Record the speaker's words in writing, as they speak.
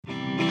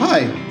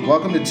Hi,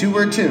 welcome to Two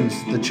Word Tunes,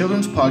 the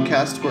children's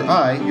podcast where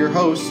I, your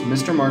host,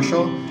 Mr.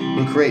 Marshall,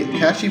 will create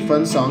catchy,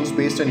 fun songs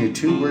based on your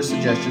two-word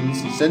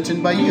suggestions sent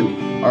in by you,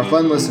 our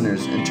fun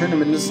listeners, and turn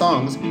them into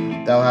songs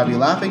that will have you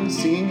laughing,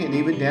 singing, and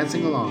even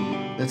dancing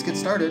along. Let's get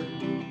started.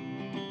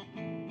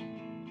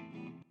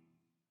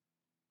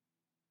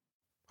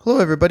 Hello,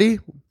 everybody.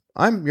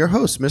 I'm your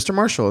host, Mr.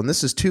 Marshall, and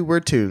this is Two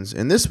Word Tunes.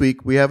 And this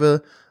week, we have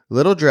a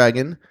little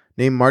dragon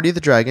named Marty the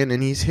Dragon,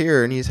 and he's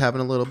here, and he's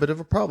having a little bit of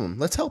a problem.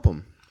 Let's help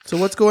him. So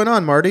what's going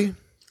on, Marty?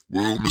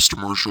 Well, Mr.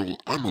 Marshall,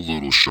 I'm a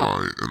little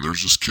shy, and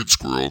there's this kid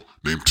squirrel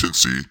named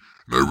Tinsy,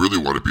 and I really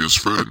want to be his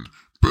friend,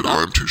 but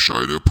I'm too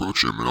shy to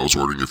approach him, and I was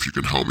wondering if you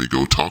can help me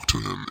go talk to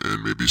him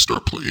and maybe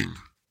start playing.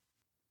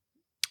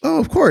 Oh,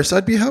 of course.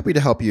 I'd be happy to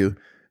help you.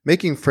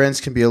 Making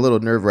friends can be a little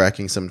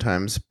nerve-wracking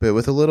sometimes, but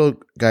with a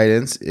little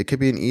guidance, it could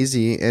be an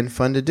easy and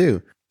fun to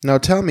do. Now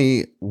tell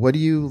me, what do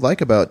you like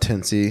about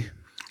Tinsy?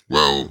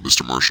 Well,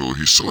 Mr. Marshall,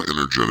 he's so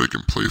energetic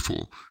and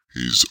playful.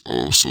 He's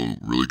also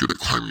really good at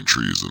climbing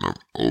trees, and I've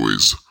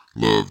always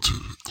loved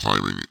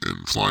climbing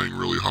and flying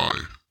really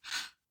high.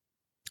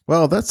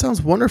 Well, that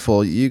sounds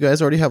wonderful. You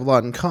guys already have a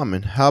lot in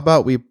common. How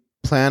about we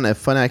plan a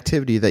fun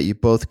activity that you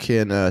both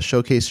can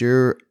showcase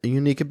your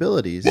unique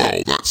abilities?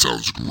 Wow, that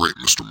sounds great,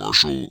 Mr.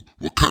 Marshall.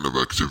 What kind of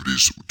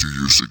activities do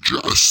you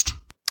suggest?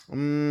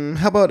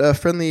 How about a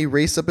friendly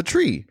race up a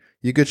tree?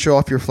 You could show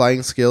off your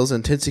flying skills,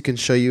 and Tinsy can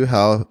show you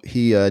how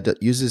he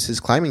uses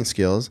his climbing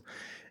skills.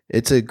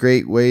 It's a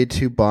great way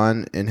to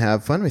bond and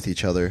have fun with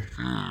each other.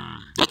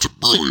 That's a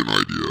brilliant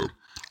idea.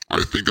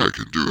 I think I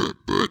can do it,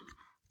 but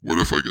what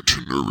if I get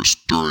too nervous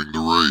during the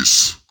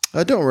race?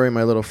 Don't worry,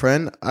 my little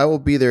friend. I will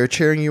be there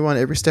cheering you on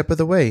every step of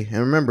the way. And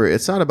remember,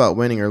 it's not about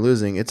winning or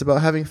losing. It's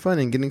about having fun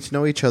and getting to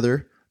know each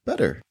other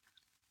better.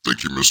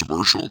 Thank you, Mr.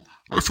 Marshall.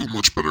 I feel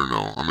much better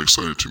now. I'm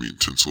excited to meet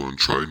Tinsel and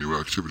try new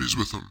activities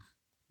with him.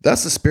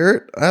 That's the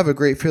spirit. I have a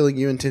great feeling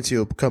you and Tinsy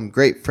will become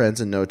great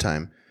friends in no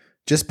time.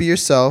 Just be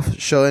yourself,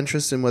 show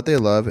interest in what they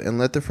love, and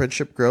let the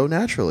friendship grow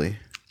naturally.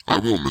 I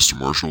will, Mr.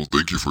 Marshall.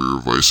 Thank you for your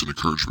advice and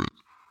encouragement.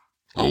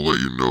 I'll let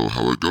you know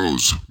how it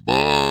goes.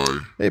 Bye.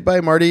 Hey, bye,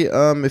 Marty.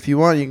 If you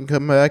want, you can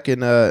come back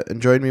and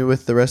join me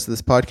with the rest of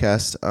this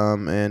podcast.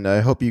 And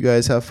I hope you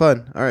guys have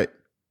fun. All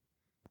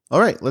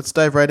right, let's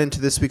dive right into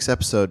this week's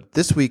episode.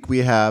 This week we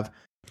have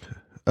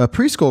a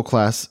preschool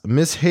class.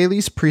 Miss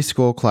Haley's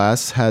preschool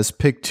class has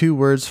picked 2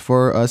 words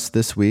for us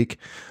this week.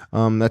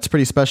 That's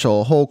pretty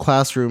special. A whole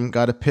classroom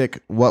got to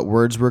pick what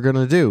words we're going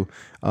to do.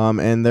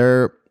 And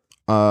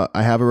I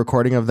have a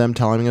recording of them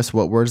telling us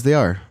what words they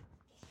are.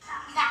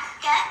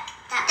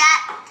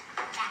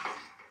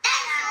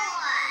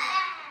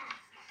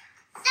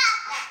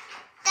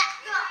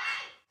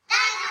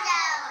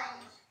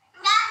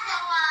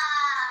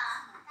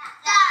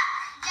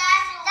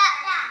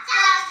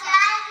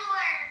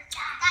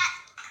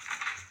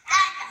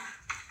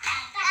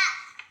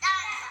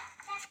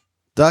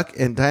 Duck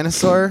and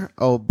dinosaur.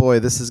 Oh boy,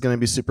 this is going to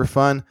be super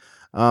fun.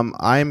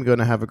 I'm going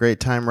to have a great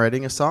time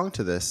writing a song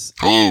to this.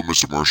 Hello,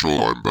 Mr. Marshall.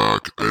 I'm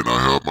back, and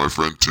I have my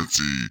friend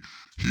Tinsy.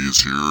 He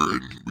is here,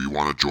 and we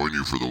want to join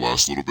you for the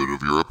last little bit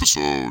of your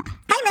episode.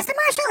 Hi, Mr.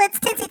 Marshall. It's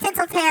Tinsy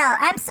Tinseltail.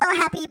 I'm so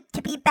happy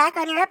to be back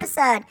on your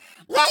episode.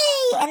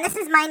 Yay! And this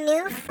is my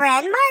new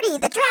friend, Marty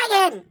the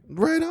Dragon.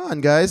 Right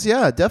on, guys.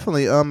 Yeah,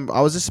 definitely.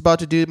 I was just about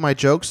to do my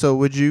joke, so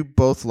would you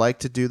both like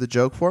to do the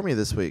joke for me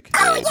this week?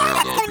 Oh, yeah,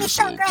 that's going to be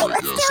so great.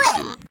 Let's do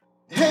it.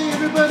 Hey,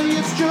 everybody,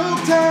 it's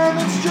joke time.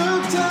 It's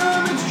joke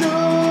time. It's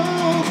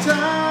joke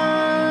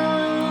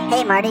time.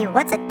 Hey, Marty,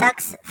 what's a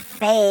duck's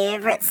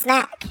favorite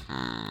snack?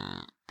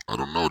 I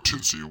don't know,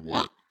 Tinsy.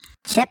 What?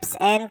 Chips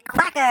and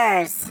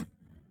crackers.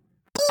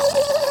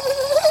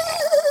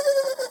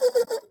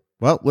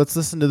 Well, let's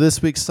listen to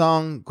this week's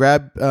song.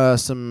 Grab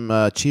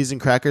some cheese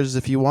and crackers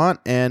if you want,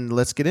 and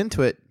let's get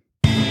into it.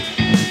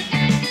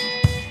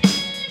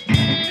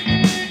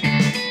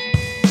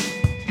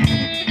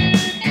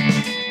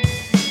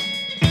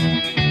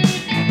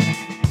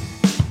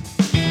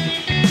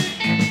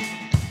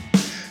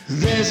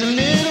 There's a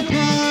little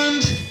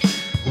pond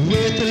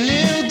with a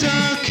little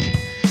duck.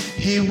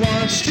 He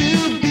wants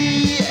to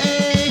be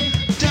a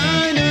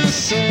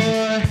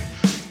dinosaur.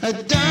 A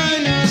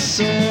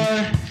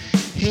dinosaur.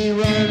 He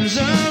runs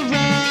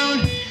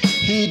around.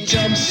 He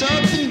jumps up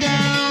and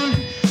down.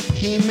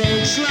 He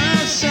makes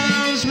loud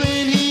sounds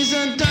when he's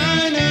a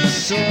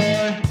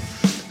dinosaur.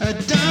 A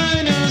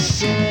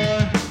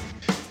dinosaur.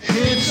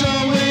 It's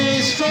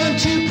always fun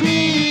to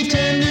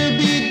pretend to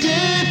be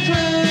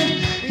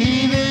different,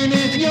 even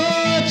if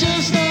you're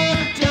just a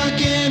duck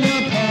in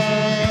a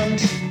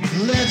pond.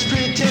 Let's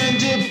pretend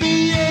to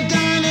be a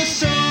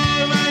dinosaur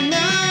right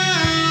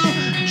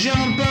now.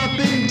 Jump up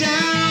and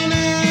down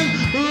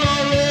and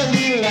roar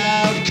really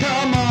loud.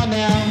 Come on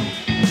now.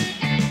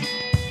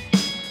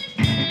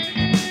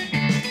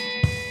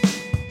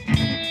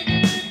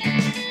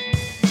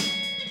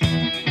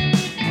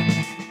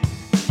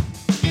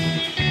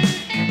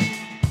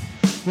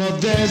 Well,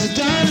 there's a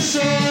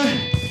dinosaur,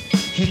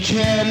 he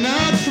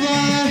cannot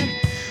fly,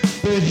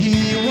 but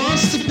he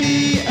wants to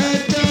be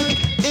a duck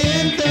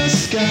in the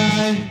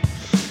sky.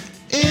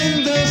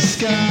 in the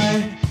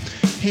sky.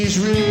 He's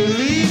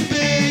really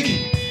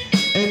big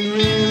and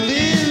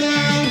really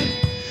loud,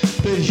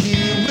 but he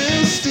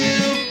will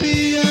still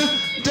be a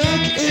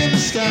duck in the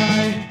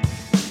sky.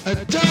 A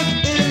duck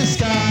in the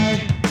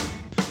sky.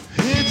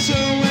 It's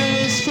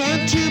always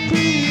fun to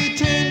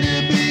pretend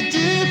to be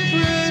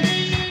different,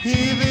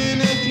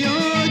 even if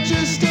you're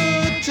just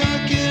a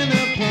duck in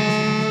a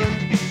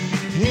pond.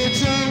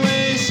 It's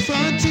always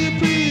fun to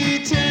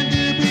pretend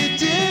to be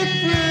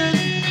different,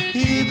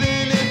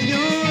 even if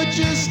you're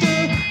just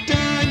a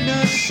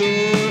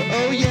dinosaur.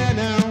 Oh yeah,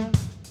 now.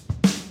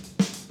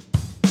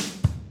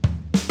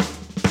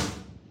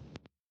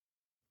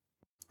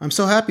 I'm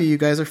so happy you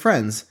guys are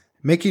friends.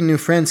 Making new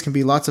friends can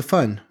be lots of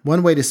fun.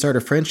 One way to start a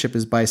friendship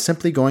is by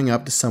simply going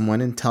up to someone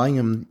and telling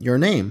them your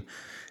name.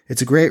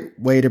 It's a great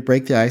way to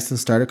break the ice and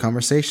start a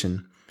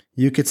conversation.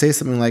 You could say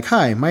something like,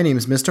 "Hi, my name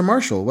is Mr.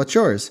 Marshall. What's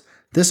yours?"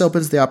 This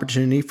opens the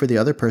opportunity for the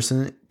other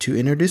person to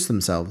introduce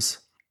themselves.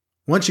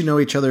 Once you know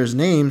each other's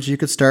names, you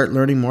could start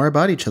learning more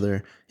about each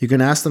other. You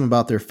can ask them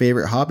about their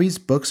favorite hobbies,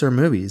 books, or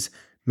movies.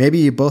 Maybe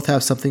you both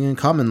have something in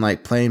common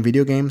like playing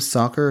video games,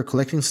 soccer, or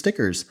collecting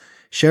stickers.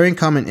 Sharing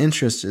common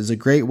interests is a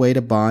great way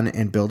to bond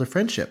and build a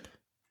friendship.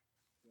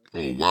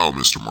 Oh, wow,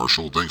 Mr.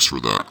 Marshall, thanks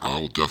for that.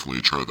 I'll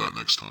definitely try that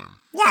next time.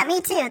 Yeah,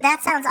 me too.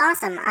 That sounds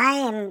awesome. I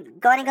am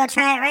going to go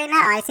try it right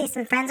now. I see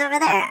some friends over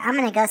there. I'm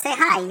going to go say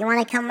hi. You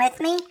want to come with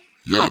me?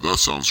 Yeah, that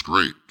sounds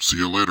great. See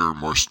you later,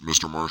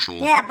 Mr. Marshall.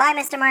 Yeah, bye,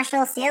 Mr.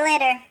 Marshall. See you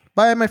later.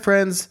 Bye, my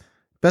friends.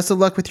 Best of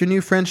luck with your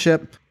new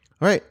friendship.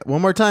 All right,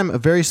 one more time, a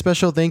very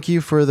special thank you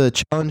for the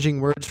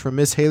challenging words from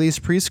Miss Haley's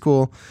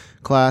preschool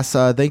class.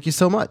 Thank you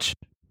so much.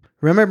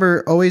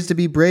 Remember always to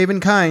be brave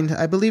and kind.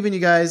 I believe in you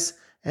guys.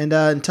 And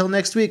until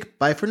next week,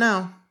 bye for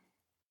now.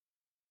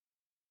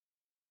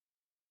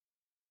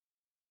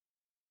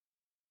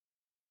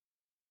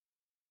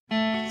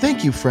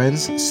 Thank you,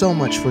 friends, so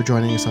much for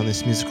joining us on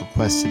this musical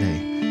quest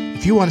today.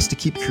 If you want us to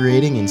keep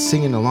creating and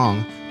singing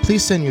along,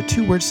 please send your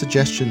 2-word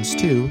suggestions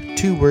to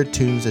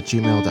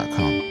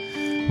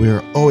 2wordtunes@gmail.com. We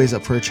are always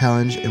up for a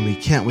challenge, and we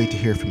can't wait to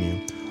hear from you.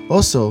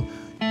 Also,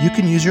 you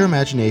can use your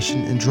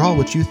imagination and draw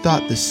what you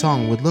thought this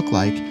song would look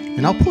like,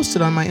 and I'll post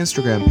it on my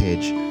Instagram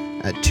page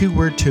at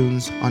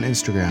 2wordtunes on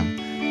Instagram.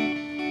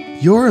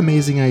 Your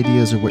amazing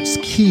ideas are what's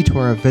key to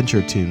our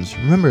adventure tunes.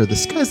 Remember, the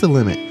sky's the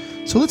limit.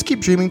 So let's keep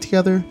dreaming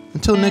together.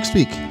 Until next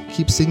week,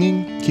 keep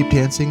singing, keep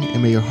dancing,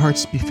 and may your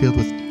hearts be filled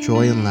with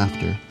joy and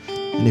laughter.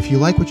 And if you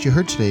like what you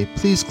heard today,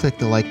 please click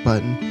the like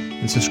button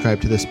and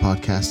subscribe to this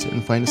podcast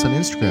and find us on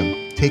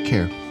Instagram. Take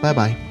care.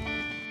 Bye-bye.